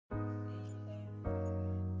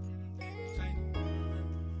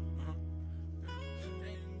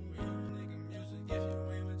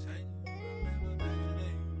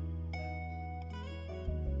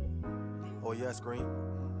Or your screen.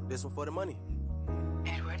 This one for the money.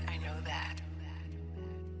 Edward, I know that.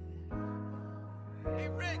 Hey,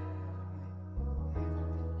 Rick.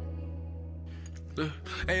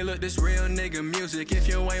 Hey, look, this real nigga music. If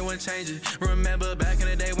you ain't one change it. Remember back in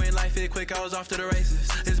the day when life hit quick, I was off to the races.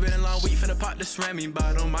 It's been a long week, finna pop this Remy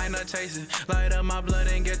bottle, might not chase it. Light up my blood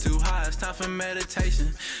and get too high, it's time for meditation.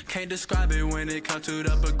 Can't describe it when it comes to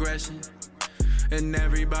the progression. And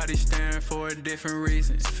everybody staring for a different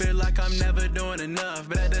reason. Feel like I'm never doing enough,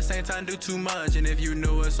 but at the same time do too much. And if you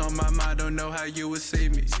knew what's on my mind, don't know how you would see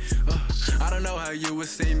me. I don't know how you would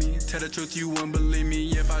see me. Tell the truth, you wouldn't believe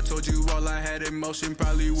me. If I told you all I had emotion,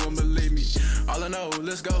 probably wouldn't believe me. All I know,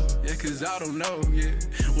 let's go, yeah, cause I don't know, yeah,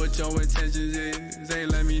 what your intentions is,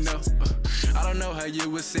 ain't let me know. I don't know how you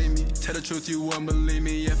would see me. Tell the truth, you wouldn't believe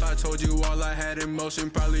me. If I told you all I had emotion,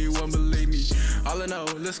 probably wouldn't believe me. All I know,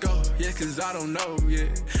 let's go, yeah, cause I don't know, yeah,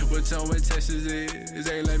 what your intentions is,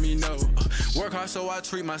 ain't let me know. Work hard so I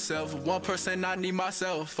treat myself. 1% I need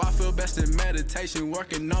myself. I feel best in meditation,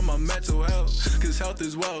 working on my mental health. Cause health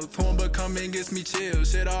is wealth. Porn becoming gets me chill.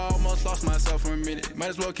 Shit, I almost lost myself for a minute. Might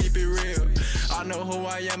as well keep it real. I know who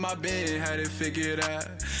I am, I been had it figured out.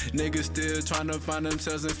 Niggas still trying to find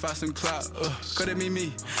themselves and find some clout. Could it be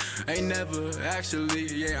me? Ain't never actually,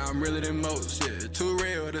 yeah, I'm realer than most, yeah. Too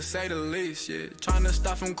real to say the least, yeah. Trying to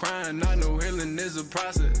stop from crying, I know healing is a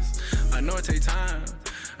process. I know it take time,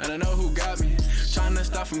 and I know who got me. Trying to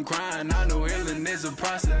stop from crying, I know healing is a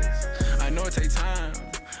process. I know it take time,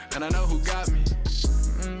 and I know who got me.